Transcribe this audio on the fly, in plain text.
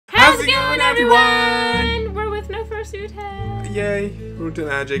on, everyone! We're with no fursuit head. Yay, root to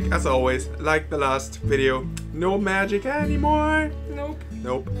magic, as always, like the last video. No magic anymore. Nope.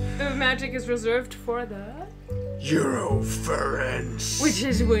 Nope. The magic is reserved for the Eurofurence. which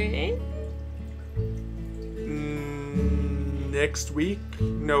is when? Next week?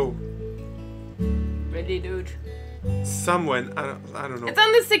 No. Ready, dude. Somewhen. I don't know. It's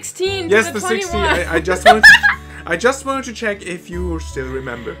on the 16th. Yes, the 16th. I just wanted to check if you still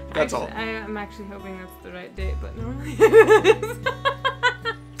remember. That's all. I'm actually hoping that's the right date, but normally it is.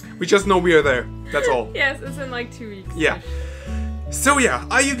 We just know we are there. That's all. Yes, it's in like 2 weeks. Yeah. So yeah,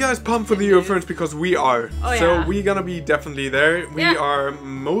 are you guys pumped for the Eurofurence? Because we are. Oh, so yeah. we're gonna be definitely there. We are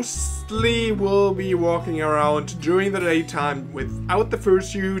mostly will be walking around during the daytime without the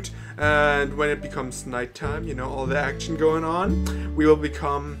fursuit, and when it becomes nighttime, you know, all the action going on, we will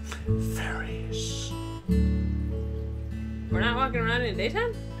become fairies. We're not walking around in the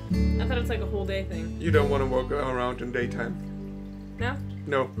daytime? I thought it's like a whole day thing. You don't want to walk around in daytime. No?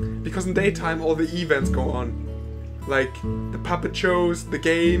 No, because in daytime all the events go on. Like the puppet shows, the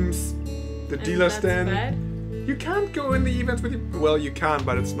games, the dealer stand. Bad? You can't go in the events with you. Well, you can,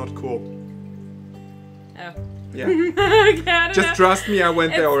 but it's not cool. Oh. Yeah. Okay, I don't Just know. trust me, I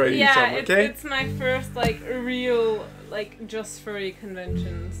went there already. Yeah, okay? it's my first like real like just furry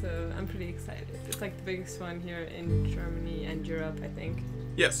convention, so I'm pretty excited. It's like the biggest one here in Germany and Europe, I think.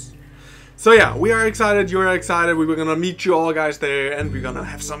 Yes. So yeah, we are excited, you're excited, we were gonna meet you all guys there, and we're gonna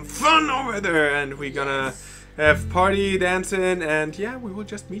have some fun over there, and we're gonna have party, dancing, and yeah, we will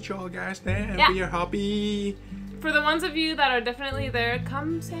just meet you all guys there, and we are happy. For the ones of you that are definitely there,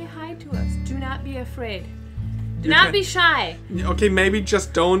 come say hi to us. Do not be afraid. Do not be shy. Okay, maybe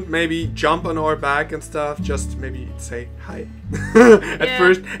just don't maybe jump on our back and stuff, just maybe say hi at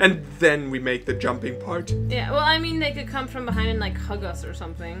first, and then we make the jumping part. Yeah, well, I mean, they could come from behind and like hug us or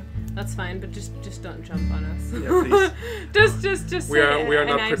something. That's fine, but just don't jump on us. Yeah, please. just we are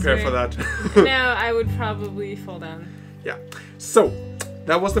not prepared for that. No, I would probably fall down. Yeah. So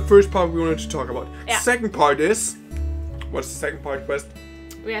that was the first part we wanted to talk about. Yeah. Second part is, what's the second part, Quest?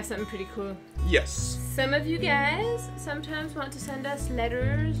 We have something pretty cool. Yes. Some of you guys sometimes want to send us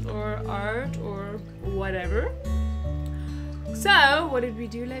letters or art or whatever. So, what did we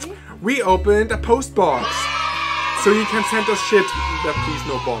do, Levy? We opened a post box. So you can send us shit, but please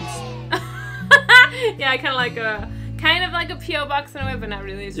no bombs. Yeah, kind of like a PO box in a way, but not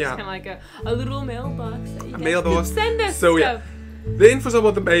really. It's just kind of like a little mailbox that you can send us So stuff. yeah, the info's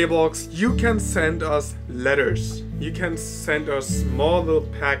about the mailbox. You can send us letters. You can send us small little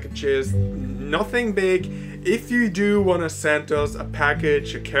packages, nothing big. If you do want to send us a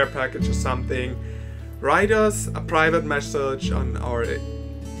package, a care package or something, write us a private message on our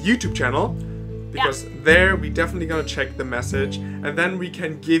YouTube channel. Because there we definitely gonna check the message, and then we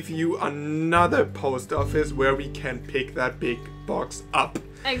can give you another post office where we can pick that big box up.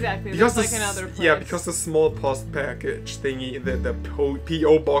 Exactly. Because there's like another place. Yeah, because the small post package thingy, the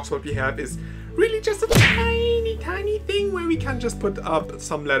PO box what we have is really just a tiny thing where we can just put up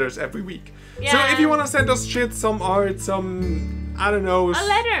some letters every week. Yeah. So if you wanna send us shit, some art, some I don't know, a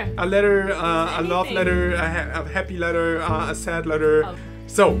letter, a love letter, a happy letter, a sad letter. Oh.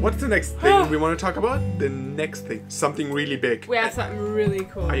 So, what's the next thing we want to talk about? The next thing. Something really big. We have something really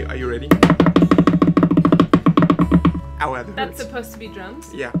cool. Are you ready? Ow, That's supposed to be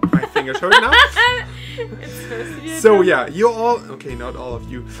drums? Yeah, my fingers hurt now. It's supposed to be a So, drum. yeah, you all... Okay, not all of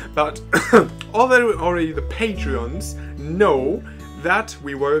you. But already the Patreons know that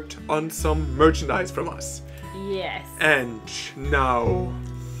we worked on some merchandise from us. Yes. And now...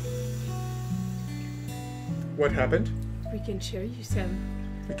 What happened? We can show you some.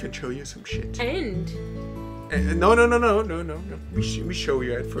 We can show you some shit. And No. We show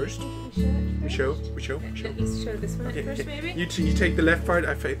you at first. We show. Let's show this one at first, maybe. You take the left part.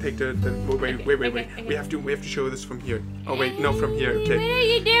 I take the wait. Okay. We have to show this from here. Oh wait, no, from here. Okay. What are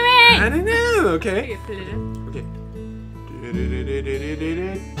you doing? I don't know. Okay. Okay. Okay.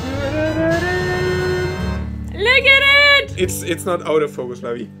 Look at it! It's not out of focus,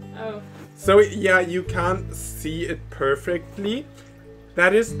 Lavi. Oh. So yeah, you can't see it perfectly.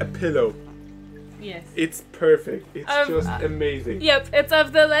 That is a pillow. Yes. It's perfect. It's just amazing. Yep, it's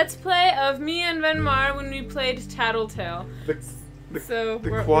of the Let's Play of me and Venmar when we played Tattletale.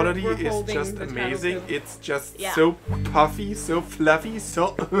 The quality is just amazing. It's just so puffy, so fluffy,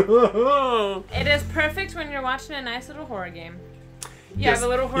 so... It is perfect when you're watching a nice little horror game. You have a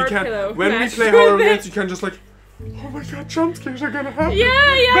little horror pillow. When we play horror games, you can just like... Oh my god, jump scares are gonna happen. Yeah.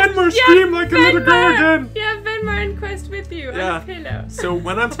 Venmar scream like a little girl again. Yeah, Venmar and Quest with you on a pillow. So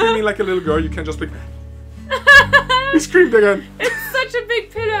when I'm screaming like a little girl, you can just like... We screamed again. It's such a big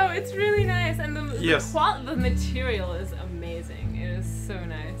pillow. It's really nice, and Yes. the material is amazing. It is so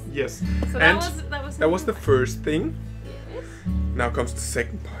nice. Yes. So And that was the first thing. Yes. Now comes the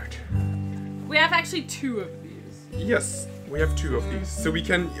second part. We have actually 2 of these. Yes, we have 2 of these, so we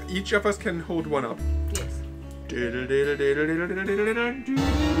can each of us can hold one up. Yes. Do you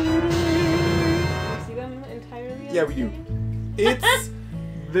see them entirely? Yeah, we do. It's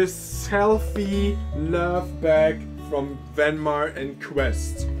the selfie love bag from Venmar and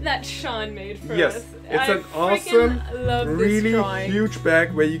Quest. That Sean made for Yes, us. it's I an awesome, freaking love this really drawing. huge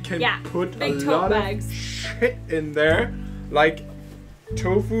bag where you can Yeah, put a big tote lot bags. of shit in there, like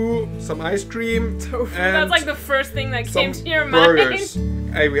tofu, some ice cream, Tofu. and That's like the first thing that some came to your burgers.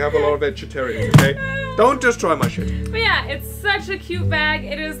 mind. Hey, we have a lot of vegetarians, okay? Don't destroy my shit. But yeah, it's such a cute bag.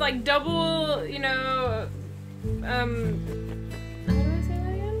 It is like double, you know, how do I say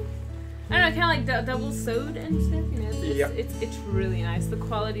that again? I don't know, kind of like double sewed and stuff, you know. Yep. It's really nice. The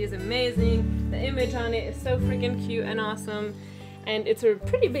quality is amazing. The image on it is so freaking cute and awesome, and it's a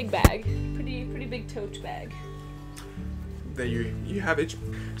pretty big bag, pretty big tote bag. There you have it.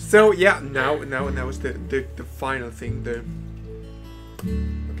 So yeah, now is the final thing.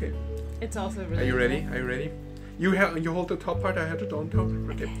 Okay. It's also really. Are you ready? cool. Are you ready? You hold the top part. I have the down top.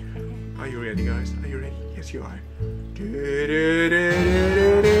 Okay. Are you ready, guys? Are you ready? Yes, you are.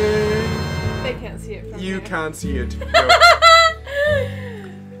 They can't see it from You here. can't see it. No.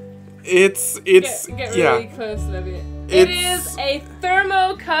 It's Get yeah. really close, Libby. It It's- is a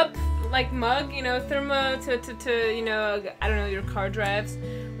thermo cup, like mug, you know, thermo to you know, I don't know, your car drives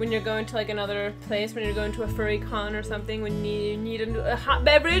when you're going to like another place, when you're going to a furry con or something, when you need a hot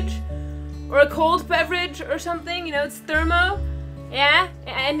beverage or a cold beverage or something, you know, it's thermo. Yeah,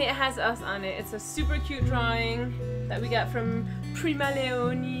 and it has us on it. It's a super cute drawing that we got from Prima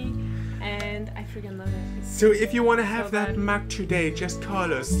Leone, and I freaking love it. It's So if you want to have so that good. mug today, just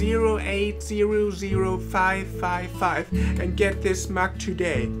call us 0800555 and get this mug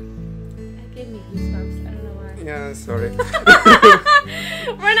today. It gave me goosebumps. I don't know why. Yeah, sorry.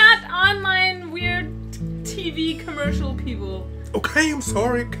 We're not online weird TV commercial people. Okay, I'm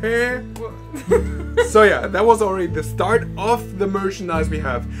sorry, okay. So yeah, that was already the start of the merchandise we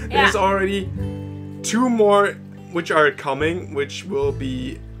have. There's Yeah. already 2 more which are coming, which will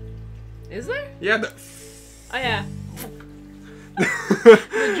be Is there? yeah. Oh yeah.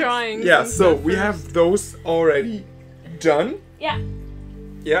 The drawings. Yeah, and so stuff we first. have those already done. Yeah.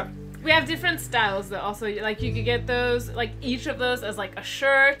 Yeah. We have different styles though. Also, like you could get those, like each of those as like a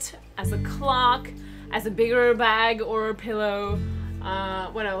shirt, as a clock, as a bigger bag or a pillow.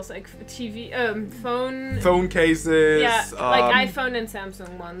 What else? Like TV, phone. Phone cases. Yeah, like iPhone and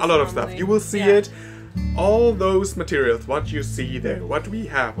Samsung ones. A lot of stuff. normally. You will see Yeah. it. All those materials, what you see there, what we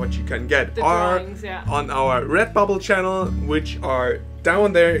have, what you can get, The are drawings, yeah. on our Redbubble channel, which are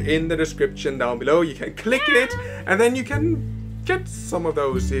down there in the description down below. You can click it, and then you can get some of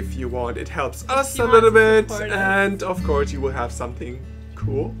those if you want. It helps us you a want little to bit, support us. and of course you will have something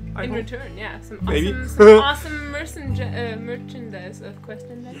cool. I In hope. return, yeah, some Maybe. awesome merchandise of Quest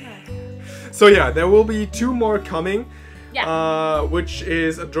and Venmar. So yeah, there will be 2 more coming. Yeah. Which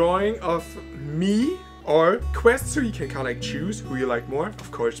is a drawing of me or Quest, so you can kind of like choose who you like more.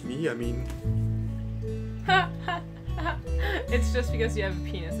 Of course, me. I mean, It's just because you have a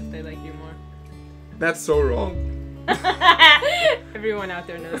penis if they like you more. that's so wrong. Everyone out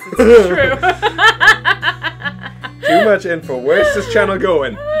there knows it's true. Too much info. Where's this channel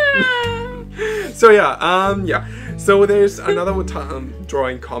going? So yeah. So there's another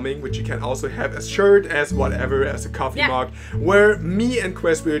drawing coming, which you can also have as shirt, as whatever, as a coffee Yeah. mug, where me and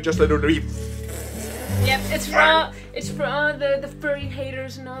Quest will just literally. Yep, it's for all the furry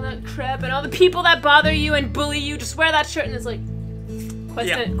haters and all that crap and all the people that bother you and bully you. Just wear that shirt and it's like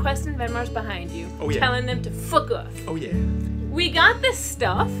Quest and Venmar's behind you, Oh, yeah. telling them to fuck off. Oh yeah. We got this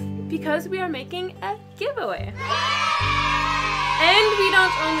stuff because we are making a giveaway. And we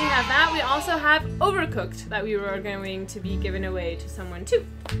don't only have that, we also have Overcooked that we were going to be giving away to someone too.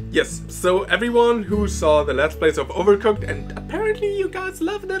 Yes, so everyone who saw the Let's Plays of Overcooked, and apparently you guys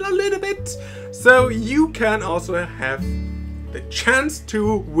loved it a little bit, so you can also have the chance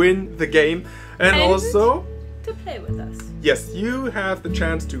to win the game, and also, to play with us. yes, you have the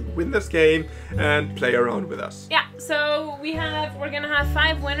chance to win this game and play around with us. Yeah, so we're gonna have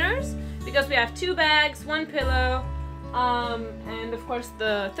 5 winners because we have 2 bags, 1 pillow, and of course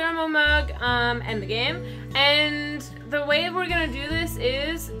the thermo mug, and the game. And the way we're gonna do this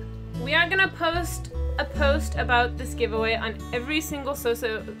is we are gonna post a post about this giveaway on every single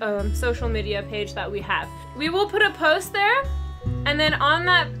social media page that we have. We will put a post there, and then on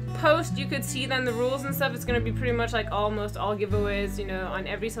that post, you could see then the rules and stuff. It's going to be pretty much like almost all giveaways, you know, on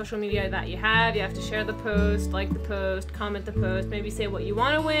every social media that you have. You have to share the post, like the post, comment the post, maybe say what you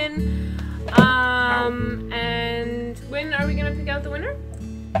want to win. And when are we going to pick out the winner?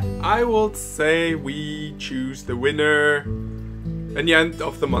 I will say we choose the winner at the end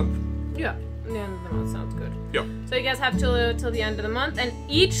of the month. Yeah, the end of the month sounds good. Yeah. So you guys have till the end of the month, and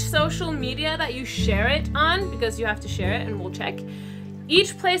each social media that you share it on, because you have to share it and we'll check,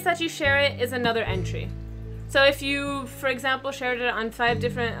 each place that you share it is another entry. So if you, for example, shared it on 5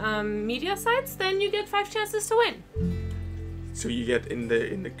 different media sites, then you get 5 chances to win. So you get in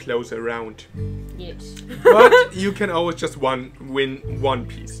the closer round. Yes. But you can always just win one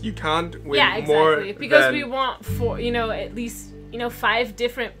piece. You can't win yeah, exactly. more Because than... we want at least 5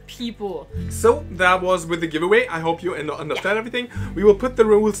 different people. So that was with the giveaway. I hope you understand everything. We will put the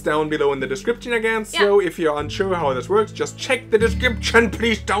rules down below in the description again. So if you're unsure how this works, just check the description,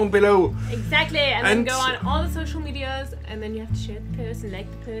 please, down below. Exactly. And then go on all the social medias, and then you have to share the post and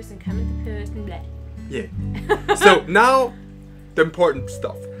like the post and comment the post and blah. Yeah. So now the important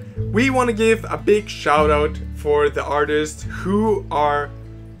stuff. We want to give a big shout out for the artists who are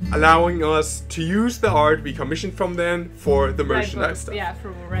allowing us to use the art we commissioned from them for the merchandise stuff. Yeah,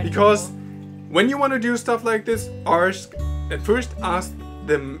 for Red Because Bull. when you want to do stuff like this, at first ask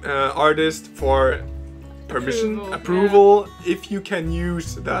the artist for approval if you can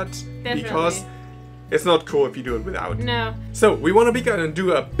use that. Definitely. Because it's not cool if you do it without. No. So we want to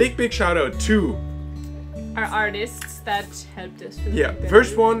do a big shout out to our artists that helped us. Really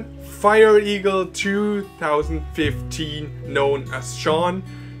first one, Fire Eagle 2015, known as Sean,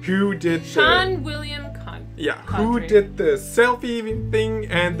 who did William who did the selfie thing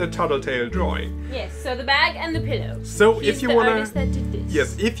and the tattletale drawing. Yes, so the bag and the pillow. So He's if you the wanna, artist that did this.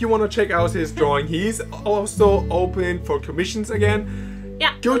 yes, if you wanna check out his drawing, he's also open for commissions again.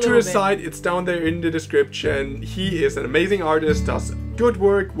 Yeah, go to his site, it's down there in the description. He is an amazing artist, does good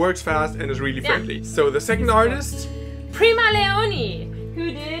work, works fast, and is really friendly. So the second artist, Prima Leoni,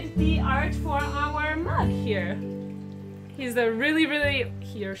 who did the art for our mug here. He's a really,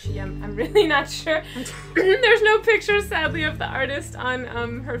 he or she, I'm really not sure. There's no picture, sadly, of the artist on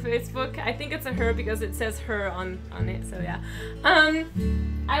her Facebook. I think it's a her because it says her on it, so yeah. I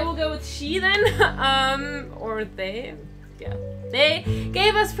will go with she then, or they. Yeah. They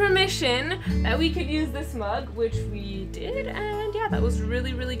gave us permission that we could use this mug, which we did, and yeah, that was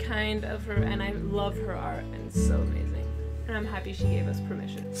really kind of her, and I love her art, and it's so amazing. And I'm happy she gave us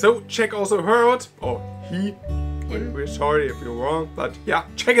permission. So check also her out, or he. We're sorry if you're wrong, but yeah,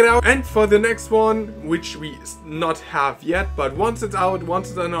 check it out. And for the next one, which we not have yet, but once it's out, once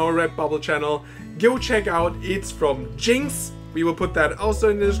it's on our Redbubble channel, go check out. It's from Jinx. We will put that also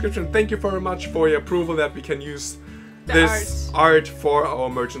in the description. Thank you very much for your approval that we can use this art for our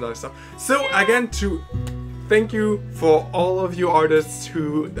merchandise stuff. So again, to thank you for all of you artists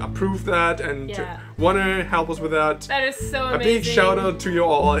who approved that and want to help us with that. That is so amazing. A big shout out to you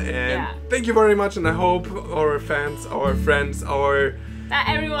all, and thank you very much, and I hope our fans, our friends, our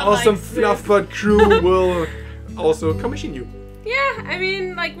awesome Fluffbud crew will also commission you. Yeah, I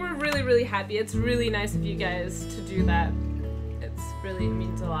mean, like, we're really happy. It's really nice of you guys to do that. Really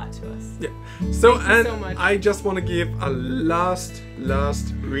means a lot to us. Yeah. So Thank you so much. I just want to give a last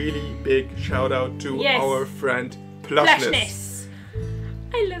really big shout out to our friend Plushness.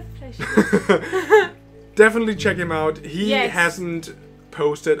 I love Plushness. Definitely check him out. He hasn't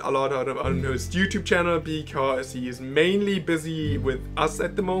posted a lot on his YouTube channel because he is mainly busy with us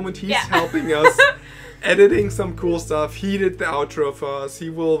at the moment. He's helping us editing some cool stuff. He did the outro for us. He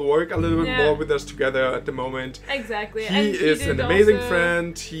will work a little bit more with us together at the moment. Exactly. He is an amazing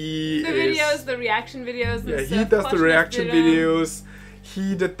friend. He the reaction videos. Yeah, he does the reaction videos.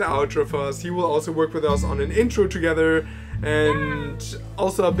 He did the outro for us. He will also work with us on an intro together. And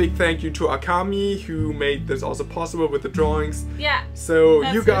also a big thank you to Akami, who made this also possible with the drawings. Yeah. So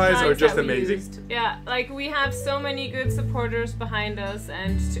you guys are just amazing. Yeah, like we have so many good supporters behind us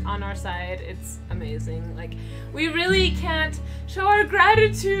and on our side. It's amazing. Like we really can't show our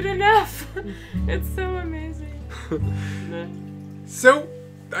gratitude enough. It's so amazing. So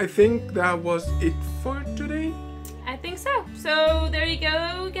I think that was it for today. I think so. So there you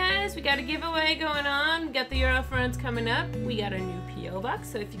go, guys. We got a giveaway going on. We got the Euro Friends coming up. We got a new P.O. box.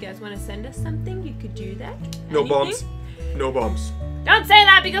 So if you guys want to send us something, you could do that. No bombs. No bombs. Don't say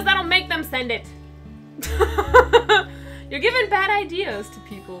that because that'll make them send it. You're giving bad ideas to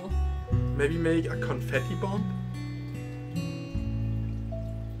people. Maybe make a confetti bomb?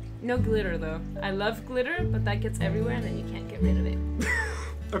 No glitter though. I love glitter, but that gets everywhere and then you can't get rid of it.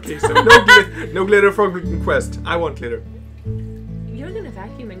 Okay, so no glitter for Gluten Quest. I want glitter. You're we're gonna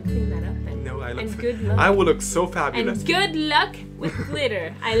vacuum and clean that up then. No, I look. And good luck. I will look so fabulous. And good luck with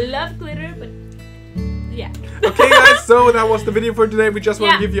glitter. I love glitter, but yeah. Okay, guys. So that was the video for today. We just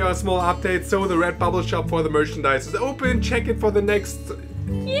want to Yeah. give you a small update. So the Redbubble shop for the merchandise is open. Check it for the next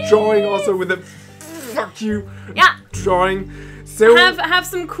drawing. Also with the fuck you drawing. So have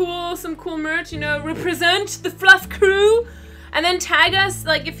some cool merch. You know, represent the Fluff Crew, and then tag us.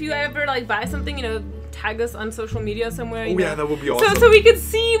 Like if you ever like buy something, you know. Tag us on social media somewhere. You know? Yeah, that would be awesome. So we could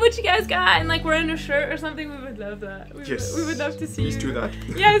see what you guys got and like wearing a shirt or something. We would love that. We would love to see Please do that.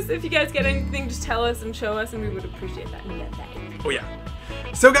 Yes, if you guys get anything, just tell us and show us, and we would appreciate that. We love that. Oh yeah.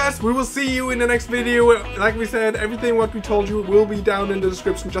 So guys, we will see you in the next video. Like we said, everything what we told you will be down in the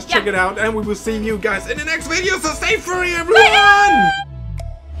description. Just check it out, and we will see you guys in the next video. So stay furry, everyone!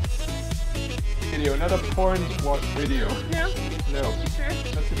 Video, not a porn video. No? No. You sure?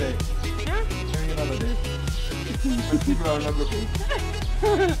 Not today. Yeah? Maybe another day. When people are not looking.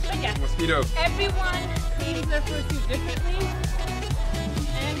 But yeah. Mosquito. Everyone cleans their fursuit differently.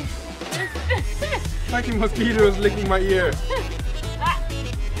 And Fucking mosquito is licking my ear.